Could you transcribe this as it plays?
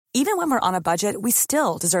Even when we're on a budget, we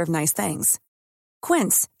still deserve nice things.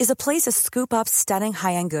 Quince is a place to scoop up stunning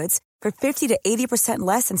high-end goods for 50 to 80%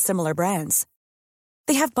 less than similar brands.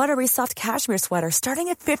 They have buttery soft cashmere sweaters starting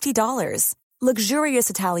at $50, luxurious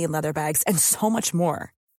Italian leather bags, and so much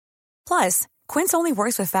more. Plus, Quince only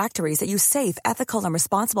works with factories that use safe, ethical, and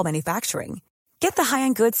responsible manufacturing. Get the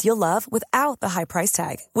high-end goods you'll love without the high price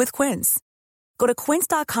tag with Quince. Go to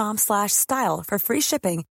quince.com/style for free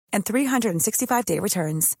shipping and 365-day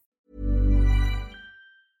returns.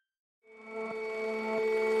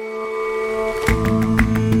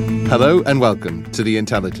 Hello and welcome to The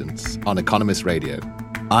Intelligence on Economist Radio.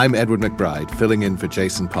 I'm Edward McBride, filling in for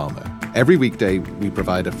Jason Palmer. Every weekday, we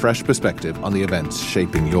provide a fresh perspective on the events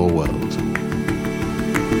shaping your world.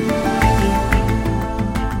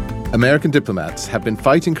 American diplomats have been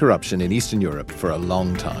fighting corruption in Eastern Europe for a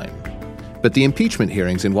long time. But the impeachment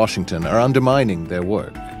hearings in Washington are undermining their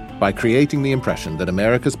work by creating the impression that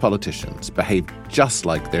America's politicians behave just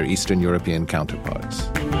like their Eastern European counterparts.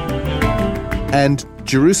 And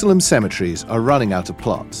Jerusalem cemeteries are running out of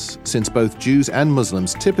plots, since both Jews and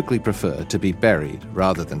Muslims typically prefer to be buried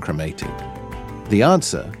rather than cremated. The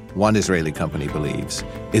answer, one Israeli company believes,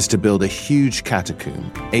 is to build a huge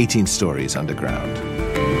catacomb 18 stories underground.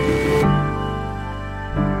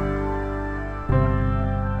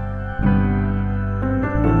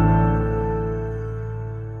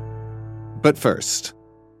 But first,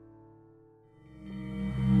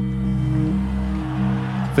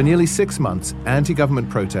 for nearly 6 months, anti-government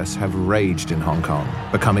protests have raged in Hong Kong,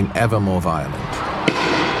 becoming ever more violent.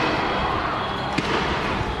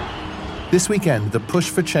 This weekend, the push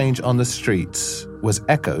for change on the streets was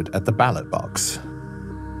echoed at the ballot box.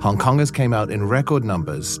 Hong Kongers came out in record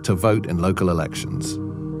numbers to vote in local elections.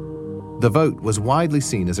 The vote was widely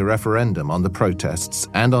seen as a referendum on the protests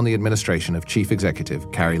and on the administration of Chief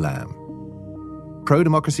Executive Carrie Lam.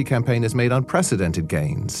 Pro-democracy campaign has made unprecedented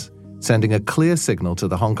gains, sending a clear signal to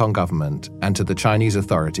the Hong Kong government and to the Chinese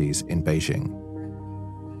authorities in Beijing.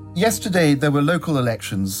 Yesterday, there were local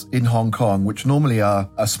elections in Hong Kong, which normally are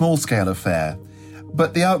a small-scale affair,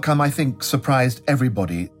 but the outcome, I think, surprised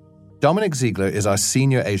everybody. Dominic Ziegler is our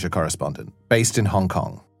senior Asia correspondent, based in Hong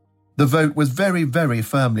Kong. The vote was very, very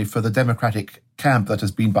firmly for the Democratic camp that has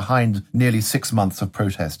been behind nearly 6 months of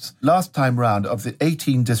protests. Last time round, of the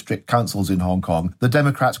 18 district councils in Hong Kong, the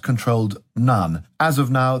Democrats controlled none. As of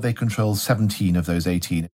now, they control 17 of those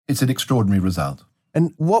 18. It's an extraordinary result.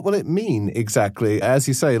 And what will it mean exactly? As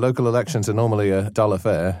you say, local elections are normally a dull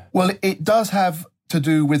affair. Well, it does have to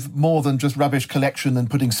do with more than just rubbish collection and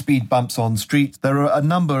putting speed bumps on streets. There are a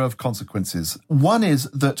number of consequences. One is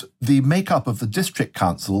that the makeup of the district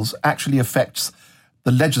councils actually affects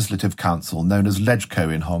the Legislative Council, known as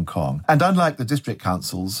LegCo in Hong Kong. And unlike the district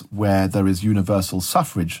councils, where there is universal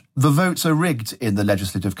suffrage, the votes are rigged in the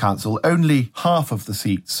Legislative Council. Only half of the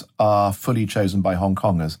seats are fully chosen by Hong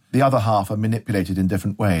Kongers. The other half are manipulated in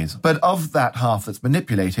different ways. But of that half that's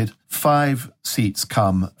manipulated, 5 seats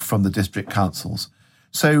come from the district councils.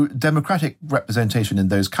 So democratic representation in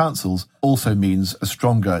those councils also means a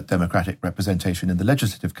stronger democratic representation in the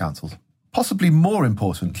legislative councils. Possibly more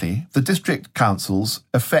importantly, the district councils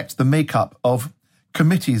affect the makeup of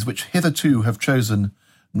committees which hitherto have chosen,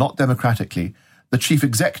 not democratically, the chief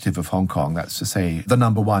executive of Hong Kong, that's to say, the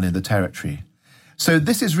number one in the territory. So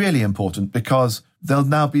this is really important because there'll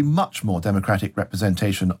now be much more democratic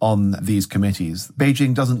representation on these committees.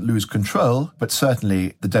 Beijing doesn't lose control, but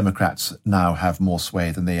certainly the Democrats now have more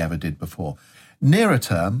sway than they ever did before. Nearer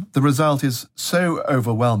term, the result is so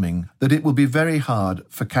overwhelming that it will be very hard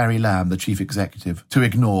for Carrie Lam, the chief executive, to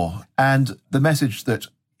ignore. And the message that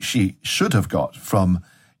she should have got from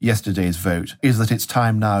yesterday's vote is that it's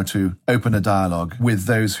time now to open a dialogue with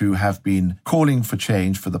those who have been calling for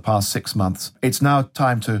change for the past 6 months. It's now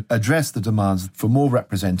time to address the demands for more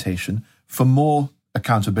representation, for more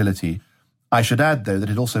accountability. I should add, though, that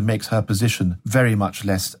it also makes her position very much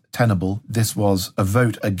less tenable. This was a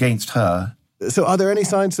vote against her. So are there any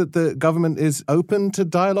signs that the government is open to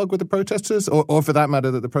dialogue with the protesters, or for that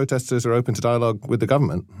matter, that the protesters are open to dialogue with the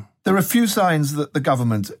government? There are a few signs that the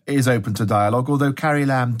government is open to dialogue, although Carrie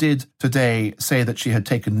Lam did today say that she had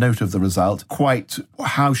taken note of the result. Quite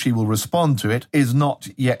how she will respond to it is not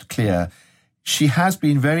yet clear. She has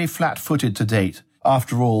been very flat-footed to date.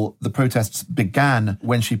 After all, the protests began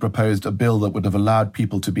when she proposed a bill that would have allowed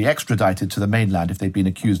people to be extradited to the mainland if they'd been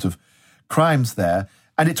accused of crimes there.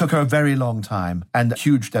 And it took her a very long time and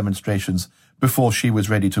huge demonstrations before she was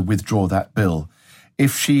ready to withdraw that bill.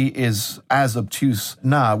 If she is as obtuse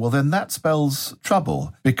now, well, then that spells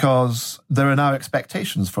trouble, because there are now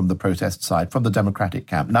expectations from the protest side, from the Democratic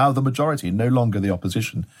camp, now the majority, no longer the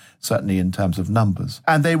opposition, certainly in terms of numbers.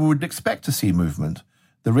 And they would expect to see movement.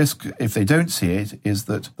 The risk, if they don't see it, is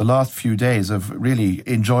that the last few days of really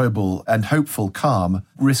enjoyable and hopeful calm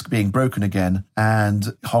risk being broken again,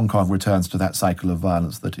 and Hong Kong returns to that cycle of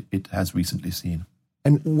violence that it has recently seen.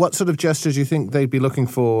 And what sort of gestures do you think they'd be looking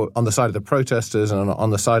for on the side of the protesters and on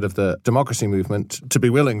the side of the democracy movement to be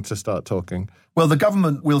willing to start talking? Well, the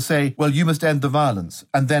government will say, well, you must end the violence,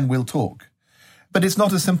 and then we'll talk. But it's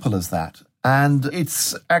not as simple as that. And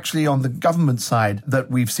it's actually on the government side that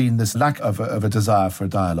we've seen this lack of a desire for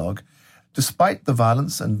a dialogue. Despite the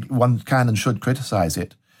violence, and one can and should criticize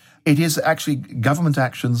it, it is actually government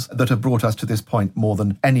actions that have brought us to this point more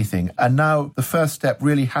than anything. And now the first step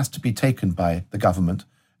really has to be taken by the government.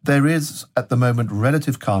 There is, at the moment,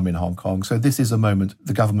 relative calm in Hong Kong, so this is a moment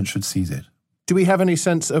the government should seize it. Do we have any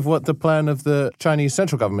sense of what the plan of the Chinese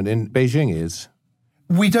central government in Beijing is?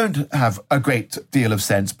 We don't have a great deal of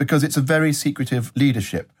sense because it's a very secretive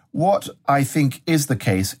leadership. What I think is the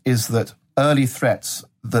case is that early threats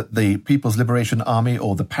that the People's Liberation Army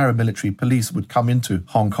or the paramilitary police would come into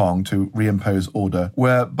Hong Kong to reimpose order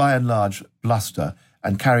were by and large bluster,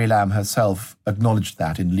 and Carrie Lam herself acknowledged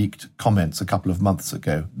that in leaked comments a couple of months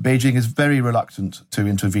ago. Beijing is very reluctant to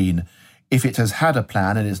intervene. If it has had a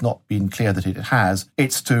plan, and it's not been clear that it has,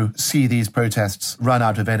 it's to see these protests run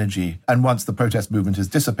out of energy. And once the protest movement is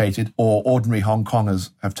dissipated, or ordinary Hong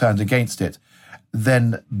Kongers have turned against it,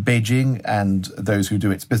 then Beijing and those who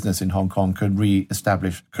do its business in Hong Kong can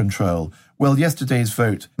re-establish control. Well, yesterday's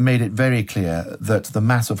vote made it very clear that the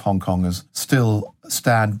mass of Hong Kongers still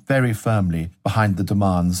stand very firmly behind the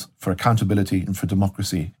demands for accountability and for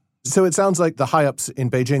democracy. So it sounds like the high-ups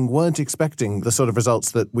in Beijing weren't expecting the sort of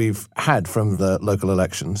results that we've had from the local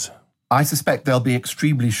elections. I suspect they'll be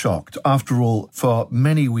extremely shocked. After all, for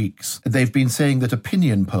many weeks, they've been saying that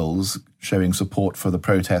opinion polls showing support for the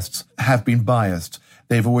protests have been biased.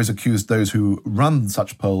 They've always accused those who run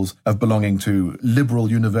such polls of belonging to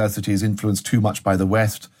liberal universities influenced too much by the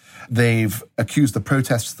West. They've accused the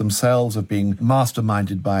protests themselves of being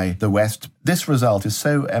masterminded by the West. This result is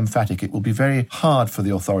so emphatic, it will be very hard for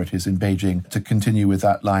the authorities in Beijing to continue with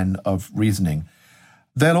that line of reasoning.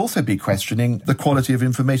 They'll also be questioning the quality of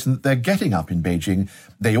information that they're getting up in Beijing.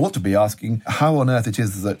 They ought to be asking how on earth it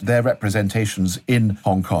is that their representations in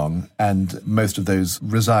Hong Kong, and most of those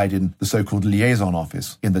reside in the so-called liaison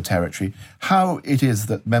office in the territory, how it is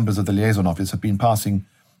that members of the liaison office have been passing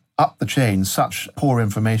up the chain such poor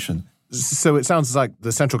information. So it sounds like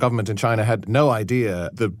the central government in China had no idea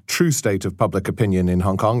the true state of public opinion in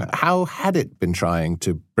Hong Kong. How had it been trying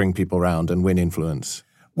to bring people around and win influence?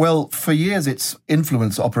 Well, for years, its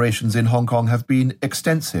influence operations in Hong Kong have been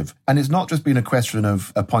extensive. And it's not just been a question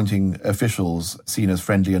of appointing officials seen as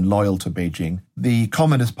friendly and loyal to Beijing. The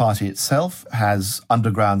Communist Party itself has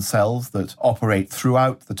underground cells that operate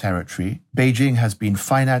throughout the territory. Beijing has been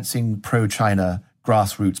financing pro-China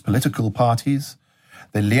grassroots political parties.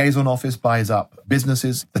 The liaison office buys up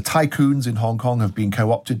businesses. The tycoons in Hong Kong have been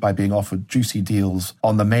co-opted by being offered juicy deals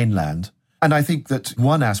on the mainland. And I think that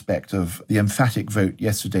one aspect of the emphatic vote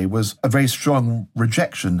yesterday was a very strong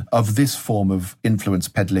rejection of this form of influence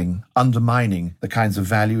peddling, undermining the kinds of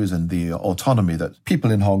values and the autonomy that people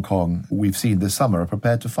in Hong Kong we've seen this summer are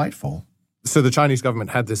prepared to fight for. So the Chinese government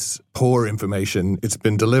had this poor information. It's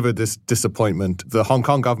been delivered, this disappointment. The Hong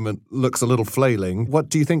Kong government looks a little flailing. What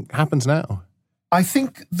do you think happens now? I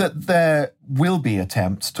think that there will be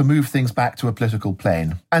attempts to move things back to a political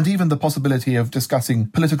plane, and even the possibility of discussing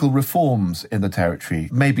political reforms in the territory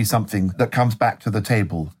may be something that comes back to the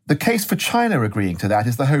table. The case for China agreeing to that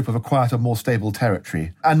is the hope of a quieter, more stable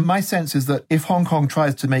territory. And my sense is that if Hong Kong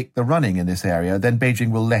tries to make the running in this area, then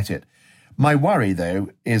Beijing will let it. My worry, though,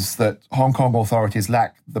 is that Hong Kong authorities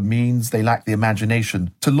lack the means, they lack the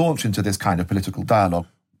imagination to launch into this kind of political dialogue.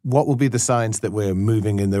 What will be the signs that we're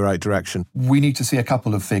moving in the right direction? We need to see a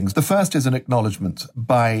couple of things. The first is an acknowledgement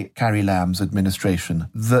by Carrie Lam's administration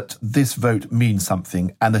that this vote means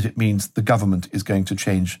something and that it means the government is going to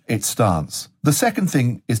change its stance. The second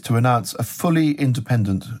thing is to announce a fully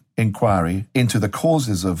independent inquiry into the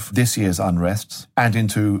causes of this year's unrests and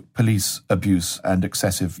into police abuse and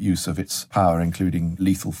excessive use of its power, including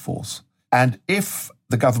lethal force. And if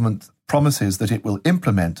the government promises that it will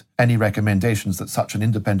implement any recommendations that such an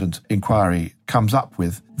independent inquiry comes up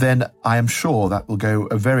with, then I am sure that will go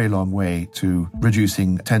a very long way to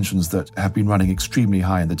reducing tensions that have been running extremely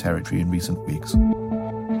high in the territory in recent weeks.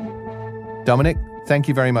 Dominic, thank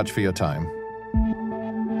you very much for your time.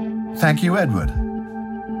 Thank you, Edward.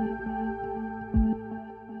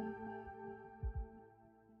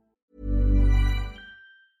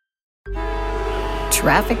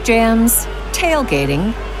 Traffic jams,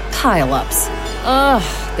 tailgating, pile-ups.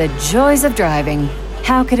 Ugh, the joys of driving.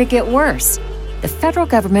 How could it get worse? The federal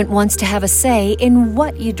government wants to have a say in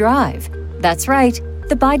what you drive. That's right.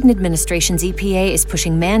 The Biden administration's EPA is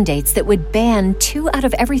pushing mandates that would ban 2 out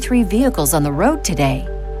of every 3 vehicles on the road today.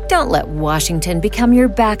 Don't let Washington become your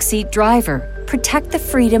backseat driver. Protect the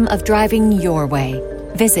freedom of driving your way.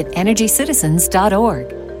 Visit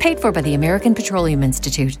EnergyCitizens.org. Paid for by the American Petroleum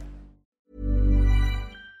Institute.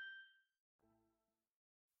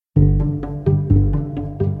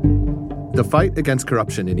 The fight against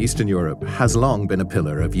corruption in Eastern Europe has long been a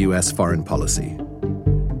pillar of U.S. foreign policy.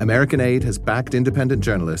 American aid has backed independent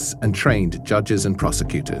journalists and trained judges and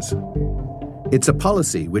prosecutors. It's a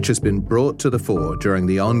policy which has been brought to the fore during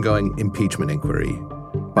the ongoing impeachment inquiry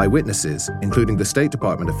by witnesses, including the State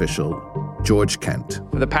Department official, George Kent.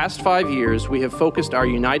 For the past 5 years, we have focused our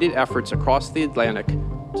united efforts across the Atlantic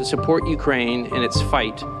to support Ukraine in its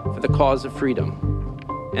fight for the cause of freedom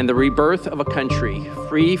and the rebirth of a country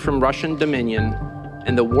free from Russian dominion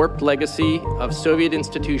and the warped legacy of Soviet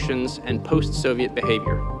institutions and post-Soviet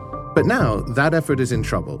behavior. But now that effort is in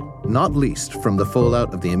trouble, not least from the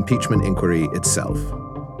fallout of the impeachment inquiry itself.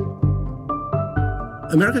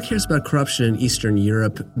 America cares about corruption in Eastern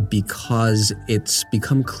Europe because it's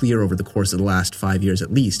become clear over the course of the last 5 years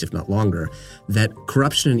at least, if not longer, that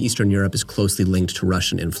corruption in Eastern Europe is closely linked to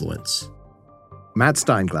Russian influence. Matt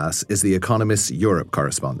Steinglass is The Economist's Europe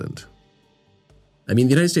correspondent. I mean,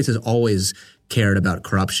 the United States has always cared about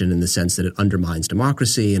corruption in the sense that it undermines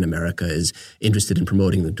democracy, and America is interested in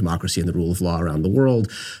promoting the democracy and the rule of law around the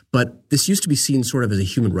world. But this used to be seen sort of as a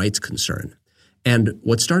human rights concern. And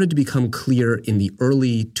what started to become clear in the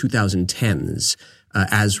early 2010s,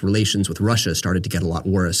 as relations with Russia started to get a lot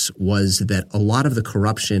worse, was that a lot of the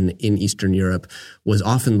corruption in Eastern Europe was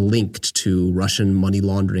often linked to Russian money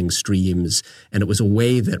laundering streams, and it was a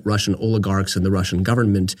way that Russian oligarchs and the Russian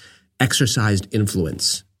government exercised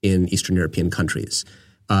influence in Eastern European countries.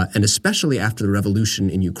 And especially after the revolution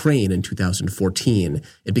in Ukraine in 2014,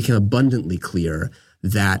 it became abundantly clear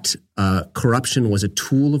that corruption was a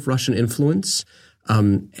tool of Russian influence.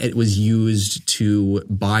 It was used to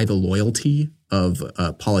buy the loyalty of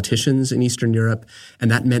politicians in Eastern Europe, and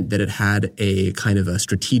that meant that it had a kind of a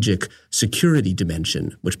strategic security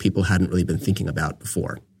dimension, which people hadn't really been thinking about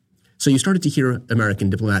before. So you started to hear American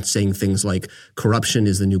diplomats saying things like corruption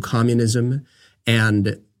is the new communism,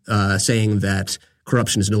 and saying that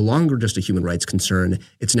corruption is no longer just a human rights concern,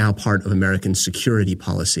 it's now part of American security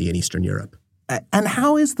policy in Eastern Europe. And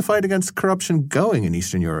how is the fight against corruption going in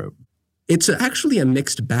Eastern Europe? It's actually a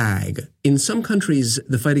mixed bag. In some countries,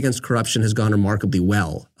 the fight against corruption has gone remarkably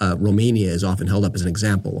well. Romania is often held up as an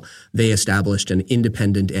example. They established an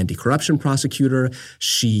independent anti-corruption prosecutor.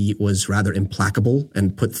 She was rather implacable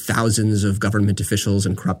and put thousands of government officials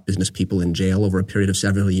and corrupt business people in jail over a period of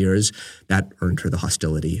several years. That earned her the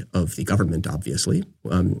hostility of the government, obviously.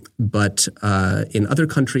 But in other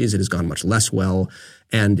countries, it has gone much less well.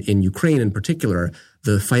 And in Ukraine in particular,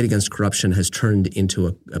 the fight against corruption has turned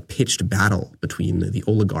into a pitched battle between the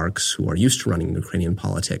oligarchs who are used to running Ukrainian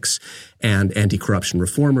politics and anti-corruption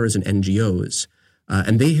reformers and NGOs.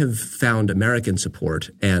 And they have found American support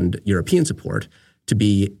and European support to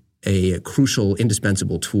be a crucial,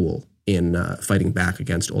 indispensable tool in fighting back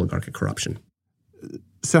against oligarchic corruption.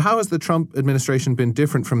 So how has the Trump administration been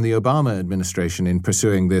different from the Obama administration in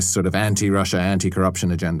pursuing this sort of anti-Russia,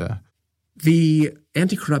 anti-corruption agenda? The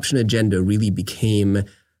anti-corruption agenda really became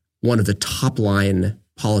one of the top-line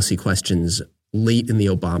policy questions late in the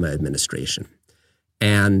Obama administration.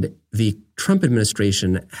 And the Trump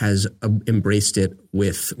administration has embraced it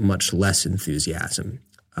with much less enthusiasm.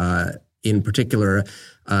 In particular,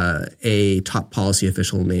 a top policy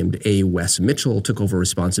official named A. Wes Mitchell took over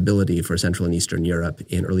responsibility for Central and Eastern Europe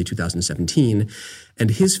in early 2017. And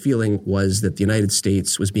his feeling was that the United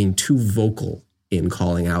States was being too vocal in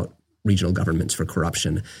calling out regional governments for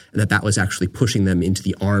corruption, and that was actually pushing them into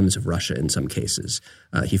the arms of Russia in some cases.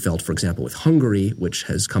 He felt, for example, with Hungary, which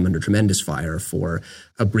has come under tremendous fire for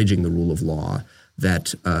abridging the rule of law,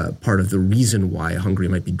 that part of the reason why Hungary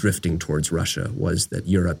might be drifting towards Russia was that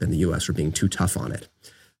Europe and the U.S. were being too tough on it.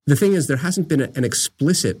 The thing is, there hasn't been an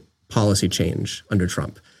explicit policy change under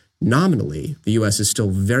Trump. Nominally, the U.S. is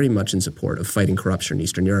still very much in support of fighting corruption in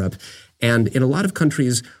Eastern Europe. And in a lot of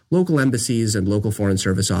countries, local embassies and local foreign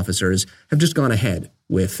service officers have just gone ahead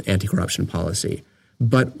with anti-corruption policy.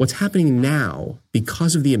 But what's happening now,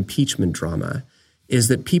 because of the impeachment drama, is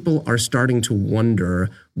that people are starting to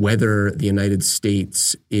wonder whether the United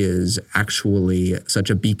States is actually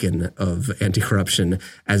such a beacon of anti-corruption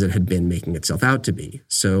as it had been making itself out to be.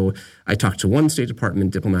 So I talked to one State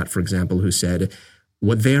Department diplomat, for example, who said,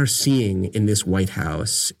 what they're seeing in this White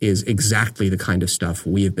House is exactly the kind of stuff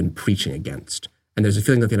we have been preaching against. And there's a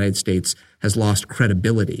feeling that the United States has lost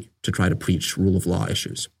credibility to try to preach rule of law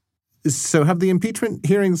issues. So have the impeachment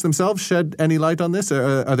hearings themselves shed any light on this?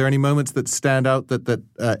 Or are there any moments that stand out that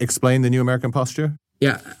explain the new American posture?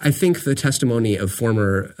 Yeah, I think the testimony of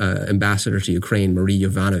former ambassador to Ukraine, Marie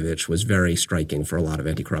Yovanovitch, was very striking for a lot of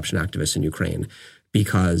anti-corruption activists in Ukraine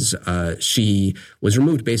because she was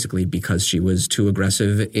removed basically because she was too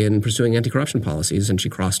aggressive in pursuing anti-corruption policies, and she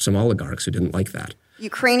crossed some oligarchs who didn't like that.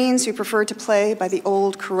 Ukrainians who preferred to play by the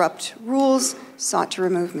old corrupt rules sought to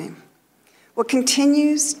remove me. What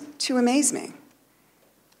continues to amaze me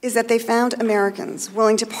is that they found Americans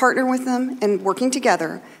willing to partner with them, and working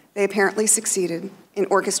together, they apparently succeeded in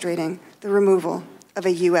orchestrating the removal of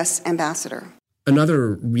a U.S. ambassador.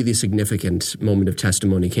 Another really significant moment of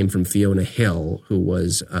testimony came from Fiona Hill, who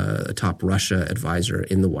was a top Russia advisor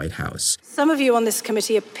in the White House. Some of you on this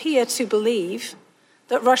committee appear to believe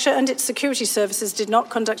that Russia and its security services did not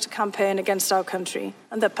conduct a campaign against our country,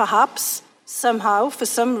 and that perhaps, somehow, for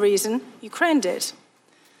some reason, Ukraine did.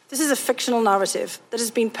 This is a fictional narrative that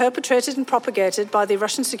has been perpetrated and propagated by the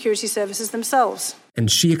Russian security services themselves.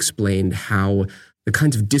 And she explained how the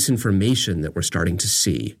kinds of disinformation that we're starting to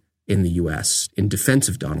see in the U.S. in defense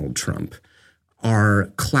of Donald Trump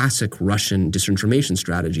are classic Russian disinformation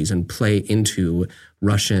strategies and play into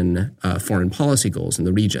Russian foreign policy goals in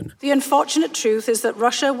the region. The unfortunate truth is that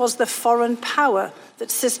Russia was the foreign power that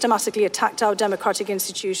systematically attacked our democratic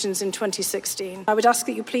institutions in 2016. I would ask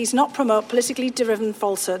that you please not promote politically driven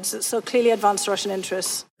falsehoods that so clearly advance Russian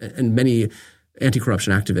interests. And many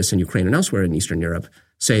anti-corruption activists in Ukraine and elsewhere in Eastern Europe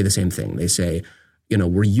say the same thing. They say,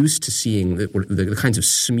 we're used to seeing the kinds of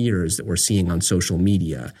smears that we're seeing on social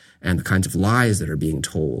media and the kinds of lies that are being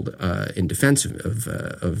told in defense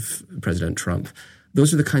of President Trump.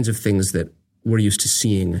 Those are the kinds of things that we're used to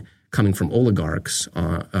seeing coming from oligarchs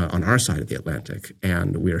on our side of the Atlantic.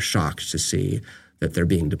 And we are shocked to see that they're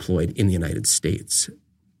being deployed in the United States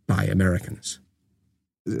by Americans.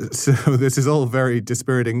 So this is all very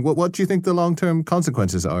dispiriting. What do you think the long-term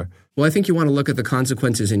consequences are? Well, I think you want to look at the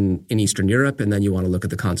consequences in Eastern Europe, and then you want to look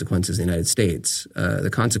at the consequences in the United States.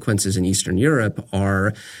 The consequences in Eastern Europe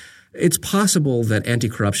are, it's possible that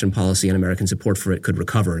anti-corruption policy and American support for it could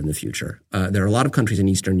recover in the future. There are a lot of countries in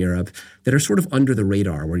Eastern Europe that are sort of under the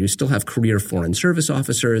radar, where you still have career foreign service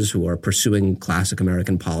officers who are pursuing classic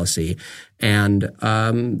American policy. And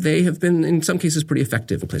they have been, in some cases, pretty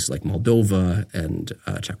effective in places like Moldova and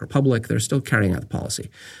Czech Republic. They're still carrying out the policy.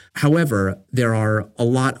 However, there are a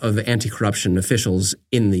lot of anti-corruption officials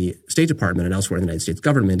in the State Department and elsewhere in the United States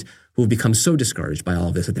government who have become so discouraged by all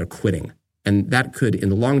of this that they're quitting. And that could, in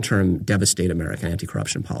the long term, devastate American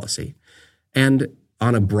anti-corruption policy. And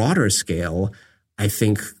on a broader scale, I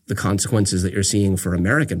think the consequences that you're seeing for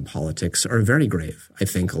American politics are very grave. I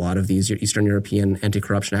think a lot of these Eastern European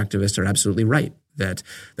anti-corruption activists are absolutely right that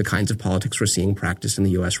the kinds of politics we're seeing practiced in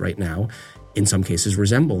the U.S. right now, in some cases,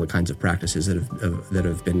 resemble the kinds of practices that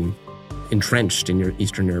have been entrenched in your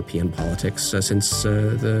Eastern European politics since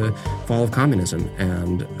the fall of communism.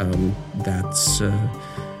 And that's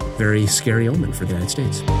very scary omen for the United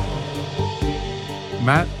States.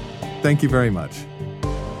 Matt, thank you very much.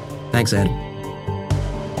 Thanks, Ed.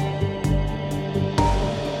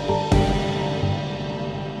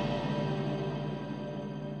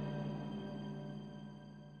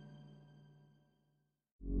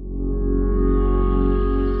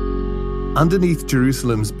 Underneath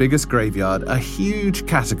Jerusalem's biggest graveyard, a huge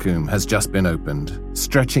catacomb has just been opened,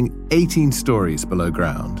 stretching 18 stories below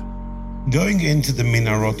ground. Going into the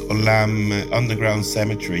Minarot Olam underground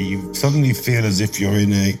cemetery, you suddenly feel as if you're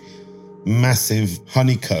in a massive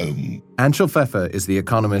honeycomb. Anshel Pfeffer is The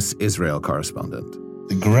Economist's Israel correspondent.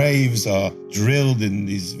 The graves are drilled in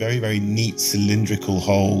these very, very neat cylindrical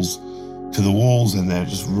holes to the walls, and there are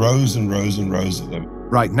just rows and rows and rows of them.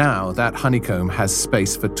 Right now, that honeycomb has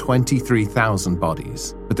space for 23,000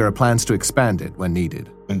 bodies, but there are plans to expand it when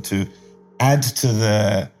needed. And to add to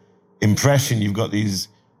the impression, you've got these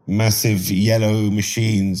massive yellow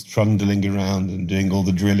machines trundling around and doing all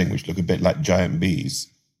the drilling, which look a bit like giant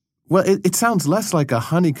bees. Well, it sounds less like a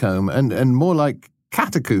honeycomb and more like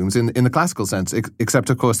catacombs in the classical sense, except,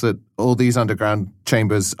 of course, that all these underground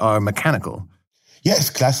chambers are mechanical.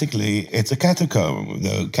 Yes, classically, it's a catacomb.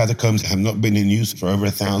 The catacombs have not been in use for over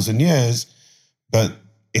 1,000 years, but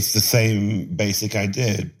it's the same basic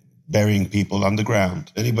idea, burying people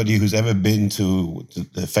underground. Anybody who's ever been to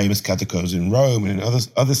the famous catacombs in Rome and in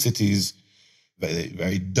other cities, very,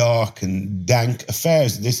 very dark and dank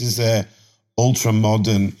affairs. This is a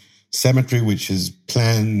ultra-modern cemetery which is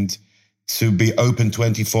planned to be open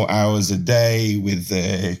 24 hours a day with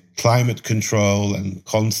climate control and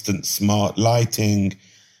constant smart lighting.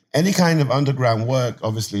 Any kind of underground work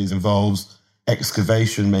obviously involves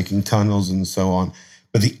excavation, making tunnels and so on.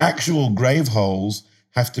 But the actual grave holes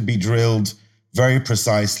have to be drilled very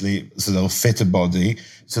precisely so they'll fit a body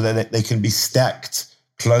so that they can be stacked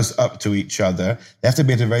close up to each other. They have to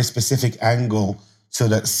be at a very specific angle so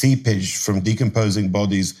that seepage from decomposing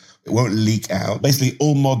bodies won't leak out. Basically,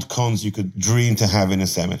 all mod cons you could dream to have in a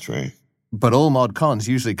cemetery. But all mod cons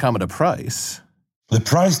usually come at a price. The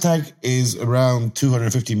price tag is around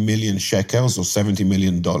 250 million shekels or $70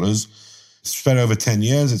 million. Spread over 10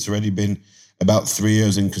 years. It's already been about 3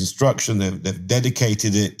 years in construction. They've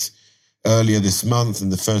dedicated it earlier this month,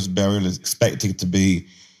 and the first burial is expected to be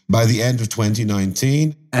by the end of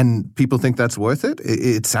 2019. And people think that's worth it?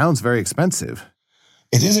 It sounds very expensive.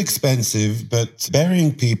 It is expensive, but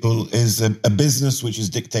burying people is a business which is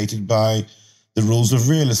dictated by the rules of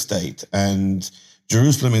real estate. And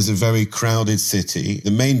Jerusalem is a very crowded city.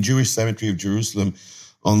 The main Jewish cemetery of Jerusalem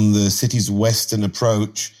on the city's western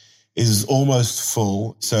approach is almost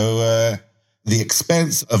full. So the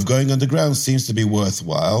expense of going underground seems to be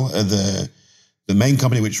worthwhile. The main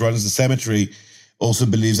company which runs the cemetery also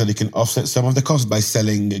believes that it can offset some of the cost by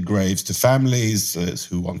selling graves to families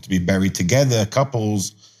who want to be buried together,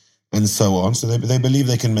 couples, and so on. So they believe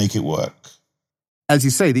they can make it work. As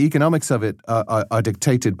you say, the economics of it are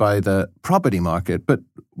dictated by the property market. But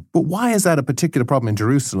why is that a particular problem in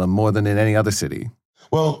Jerusalem more than in any other city?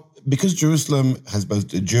 Well, because Jerusalem has both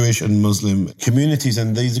Jewish and Muslim communities,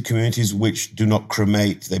 and these are communities which do not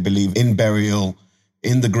cremate. They believe in burial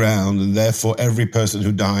in the ground, and therefore every person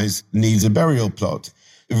who dies needs a burial plot.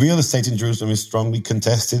 Real estate in Jerusalem is strongly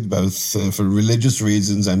contested, both for religious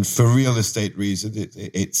reasons and for real estate reasons.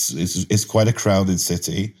 It's quite a crowded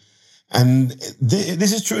city. And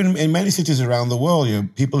this is true in many cities around the world. You know,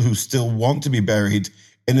 people who still want to be buried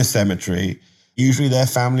in a cemetery, usually their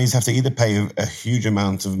families have to either pay a huge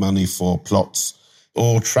amount of money for plots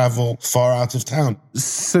or travel far out of town.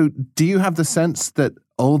 So do you have the sense that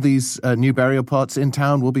all these new burial plots in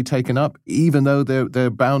town will be taken up, even though they're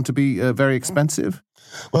bound to be very expensive?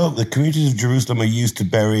 Well, the communities of Jerusalem are used to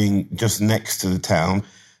burying just next to the town.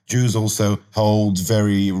 Jews also hold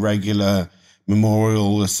very regular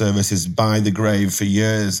memorial services by the grave for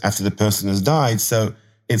years after the person has died. So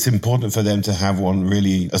it's important for them to have one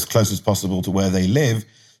really as close as possible to where they live.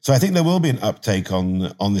 So I think there will be an uptake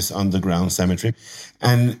on this underground cemetery.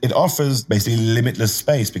 And it offers basically limitless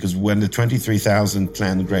space because when the 23,000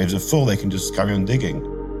 planned graves are full, they can just carry on digging.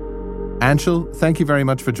 Anshul, thank you very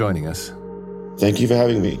much for joining us. Thank you for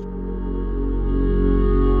having me.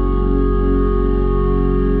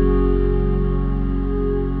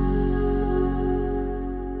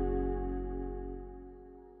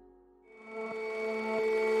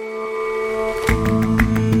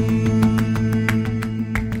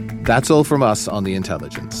 That's all from us on The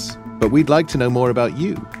Intelligence. But we'd like to know more about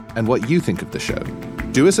you and what you think of the show.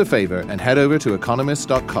 Do us a favor and head over to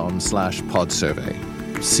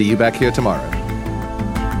economist.com/podsurvey. See you back here tomorrow.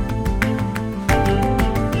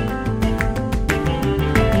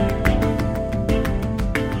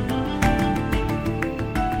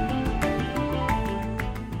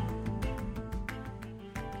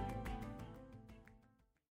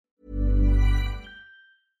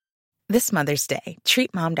 This Mother's Day,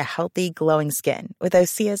 treat mom to healthy, glowing skin with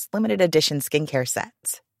Osea's limited edition skincare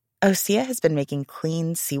sets. Osea has been making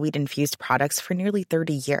clean, seaweed-infused products for nearly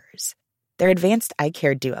 30 years. Their advanced eye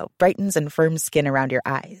care duo brightens and firms skin around your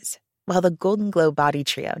eyes, while the Golden Glow Body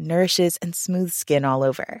Trio nourishes and smooths skin all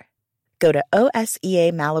over. Go to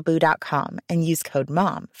OSEAMalibu.com and use code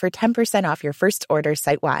MOM for 10% off your first order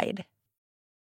site-wide.